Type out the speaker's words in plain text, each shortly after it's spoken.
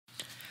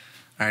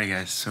Alright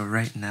guys, so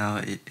right now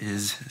it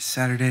is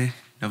Saturday,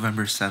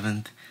 November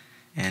 7th,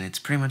 and it's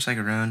pretty much like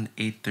around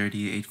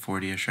 8:30,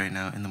 8:40ish right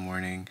now in the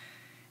morning.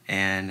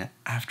 And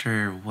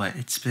after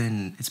it's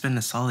been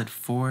a solid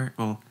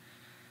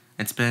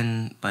it's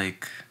been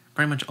like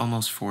pretty much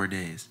almost 4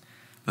 days.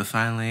 But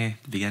finally,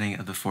 the beginning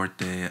of the fourth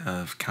day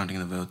of counting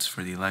the votes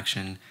for the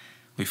election,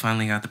 we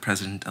finally got the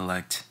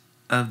president-elect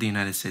of the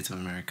United States of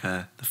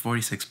America, the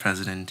 46th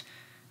president,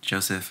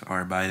 Joseph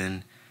R.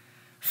 Biden.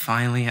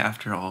 Finally,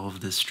 after all of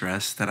this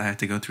stress that I had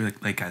to go through,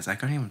 like guys, I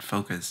couldn't even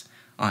focus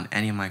on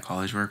any of my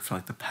college work for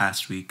like the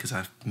past week because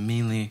I've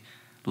mainly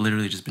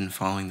literally just been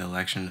following the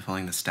election,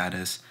 following the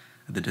status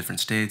of the different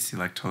states, the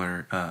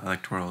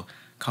electoral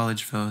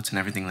college votes and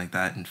everything like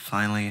that. And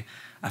finally,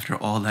 after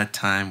all that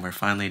time, we're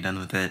finally done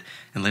with it.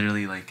 And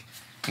literally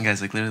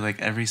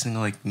every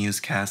single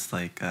newscast,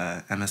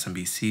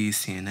 MSNBC,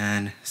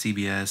 CNN,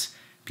 CBS,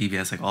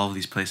 PBS, all of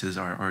these places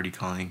are already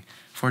calling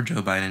for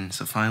Joe Biden.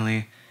 So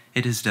finally,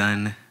 it is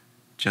done.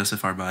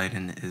 Joseph R.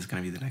 Biden is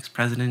going to be the next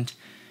president.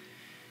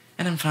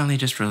 And I'm finally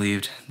just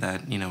relieved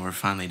that, we're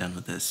finally done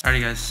with this.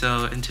 Alrighty guys,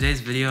 so in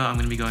today's video, I'm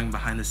going to be going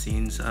behind the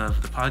scenes of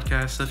the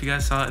podcast. So if you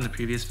guys saw in the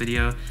previous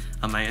video,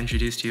 I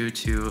introduced you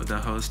to the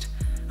host,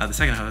 the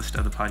second host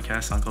of the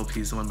podcast, Uncle.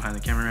 He's the one behind the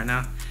camera right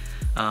now.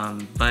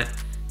 But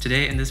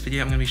today in this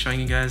video, I'm going to be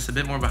showing you guys a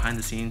bit more behind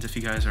the scenes if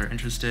you guys are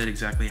interested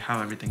exactly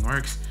how everything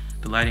works,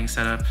 the lighting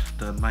setup,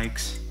 the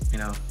mics,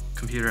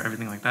 computer,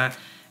 everything like that.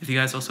 If you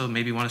guys also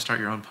maybe want to start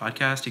your own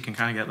podcast, you can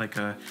kind of get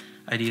a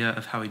idea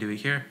of how we do it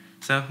here.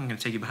 So I'm going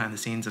to take you behind the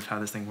scenes of how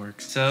this thing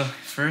works. So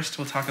first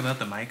we'll talk about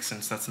the mics,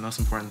 since that's the most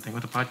important thing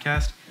with the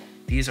podcast.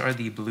 These are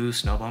the blue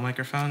Snowball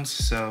microphones.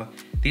 So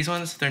these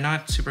ones, they're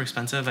not super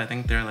expensive. I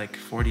think they're like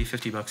 40,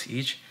 50 bucks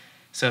each.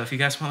 So if you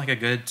guys want a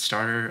good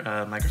starter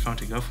microphone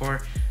to go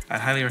for, I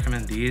highly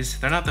recommend these.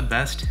 They're not the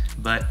best,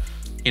 but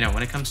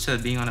when it comes to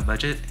being on a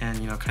budget and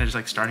kind of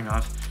just starting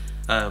off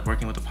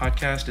working with a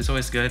podcast, it's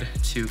always good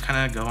to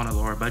kind of go on a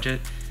lower budget,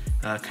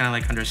 kind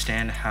of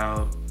understand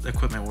how the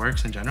equipment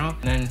works in general.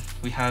 And then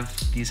we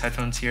have these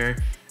headphones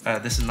here.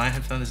 This is my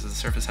headphone. This is the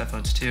Surface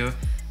headphones too.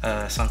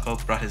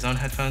 Sankalp brought his own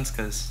headphones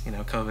because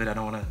COVID. I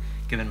don't want to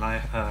give in my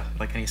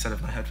any set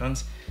of my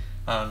headphones.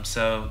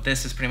 So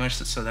this is pretty much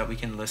so that we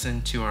can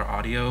listen to our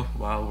audio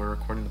while we're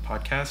recording the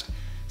podcast.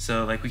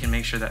 So we can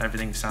make sure that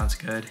everything sounds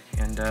good,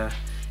 and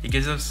it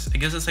gives us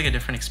a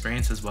different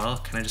experience as well,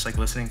 kind of just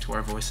listening to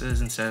our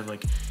voices instead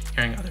of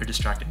hearing other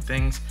distracting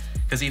things.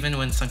 Because even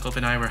when Sankalp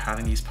and I were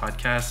having these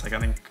podcasts, I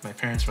think my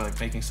parents were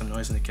making some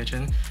noise in the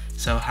kitchen,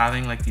 so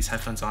having these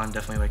headphones on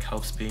definitely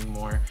helps being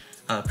more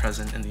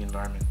present in the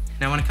environment.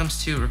 Now when it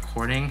comes to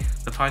recording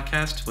the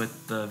podcast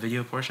with the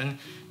video portion,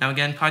 now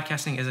again,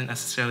 podcasting isn't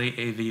necessarily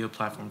a video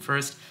platform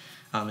first,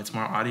 it's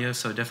more audio,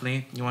 so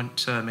definitely you want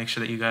to make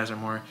sure that you guys are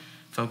more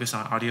focused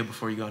on audio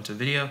before you go into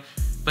video.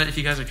 But if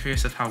you guys are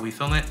curious of how we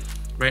film it,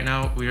 right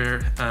now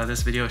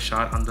this video is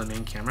shot on the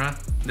main camera.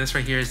 This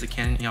right here is the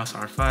Canon EOS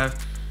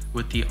R5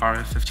 with the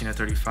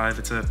RF-15-35.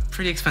 It's a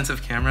pretty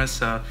expensive camera,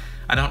 so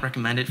I don't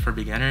recommend it for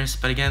beginners.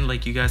 But again,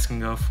 you guys can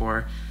go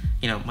for,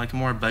 a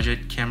more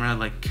budget camera,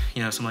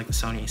 some the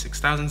Sony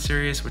a6000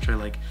 series, which are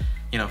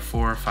 $400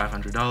 or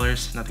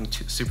 $500, nothing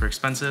too super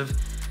expensive.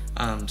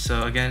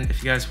 So again,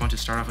 if you guys want to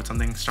start off with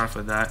something, start off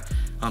with that.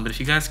 But if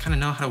you guys kind of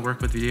know how to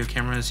work with video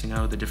cameras,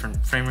 the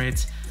different frame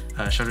rates,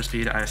 shutter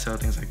speed, ISO,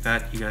 things like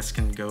that, you guys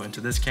can go into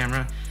this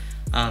camera.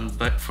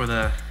 But for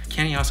the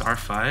Canon EOS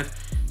R5,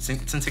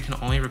 since it can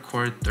only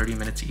record 30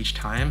 minutes each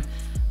time,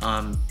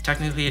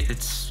 technically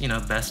it's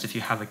best if you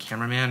have a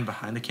cameraman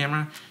behind the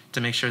camera to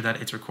make sure that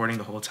it's recording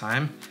the whole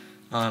time.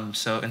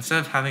 So instead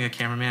of having a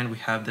cameraman, we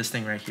have this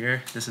thing right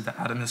here. This is the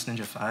Atomos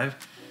Ninja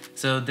 5.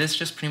 So this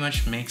just pretty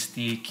much makes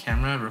the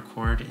camera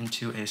record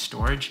into a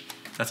storage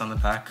that's on the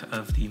back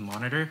of the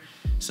monitor,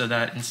 so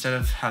that instead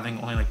of having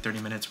only 30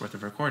 minutes worth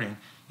of recording,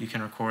 you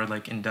can record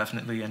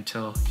indefinitely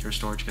until your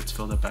storage gets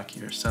filled up back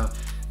here. So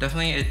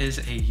definitely it is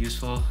a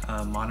useful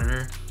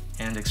monitor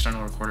and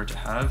external recorder to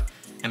have,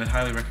 and I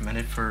highly recommend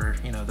it for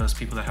those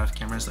people that have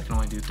cameras that can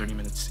only do 30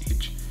 minutes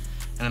each.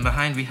 And then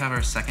behind we have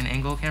our second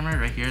angle camera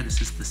right here.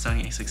 This is the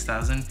Sony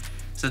a6000.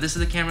 So this is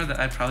the camera that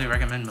I'd probably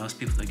recommend most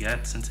people to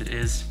get, since it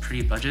is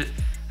pretty budget.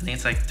 I think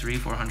it's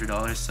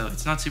 $300-$400, so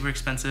it's not super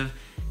expensive.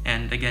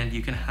 And again,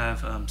 you can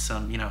have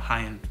some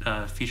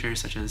high-end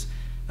features such as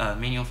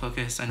manual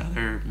focus and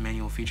other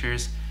manual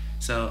features.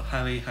 So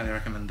highly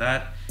recommend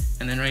that.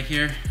 And then right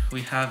here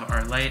we have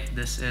our light.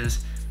 This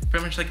is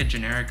pretty much a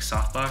generic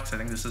softbox. I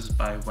think this is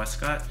by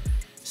Westcott.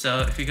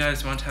 So if you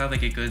guys want to have a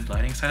good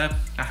lighting setup,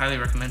 I highly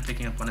recommend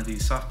picking up one of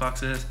these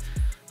softboxes.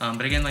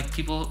 But again,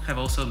 people have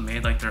also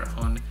made their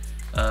own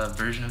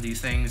version of these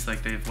things.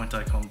 They've went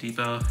to Home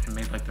Depot and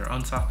made their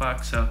own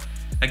softbox. So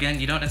again,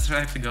 you don't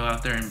necessarily have to go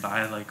out there and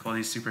buy all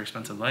these super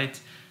expensive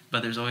lights,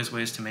 but there's always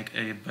ways to make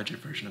a budget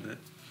version of it.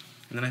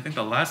 And then I think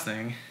the last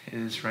thing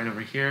is right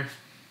over here,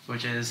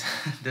 which is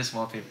this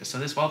wallpaper. So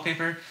this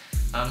wallpaper,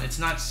 it's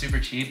not super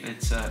cheap.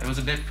 It was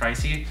a bit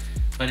pricey,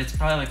 but it's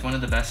probably one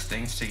of the best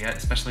things to get,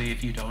 especially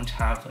if you don't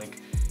have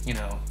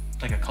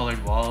like a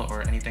colored wall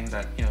or anything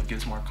that, you know,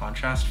 gives more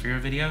contrast for your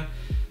video.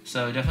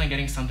 So definitely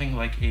getting something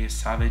like a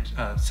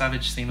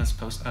Savage seamless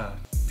post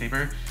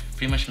paper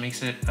pretty much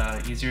makes it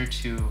easier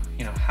to,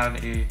 you know,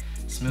 have a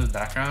smooth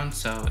background,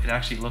 so it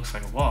actually looks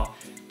like a wall,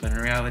 but in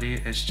reality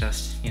it's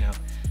just, you know,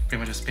 pretty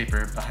much just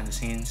paper behind the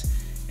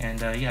scenes. And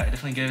yeah, it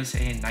definitely gives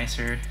a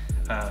nicer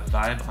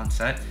vibe on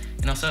set,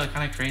 and also it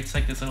kind of creates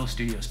like this little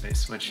studio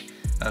space, which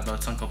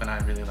both Sunkope and I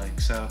really like.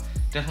 So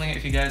definitely,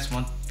 if you guys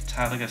want to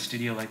have like a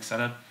studio like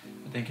setup,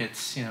 I think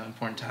it's, you know,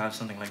 important to have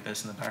something like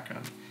this in the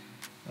background.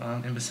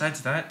 And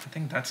besides that, I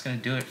think that's going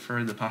to do it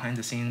for the behind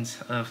the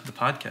scenes of the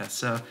podcast.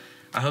 So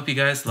I hope you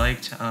guys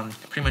liked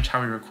pretty much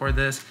how we record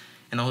this,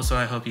 and also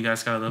I hope you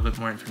guys got a little bit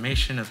more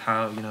information of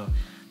how, you know,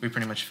 we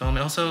pretty much film.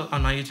 And also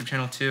on my YouTube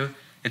channel too,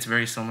 it's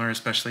very similar,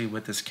 especially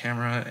with this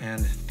camera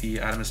and the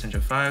Atomos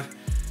Ninja 5.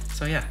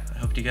 So yeah, I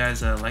hope you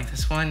guys like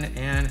this one,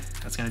 and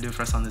that's going to do it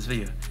for us on this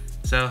video.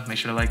 So make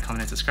sure to like,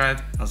 comment, and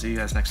subscribe. I'll see you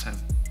guys next time.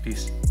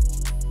 Peace.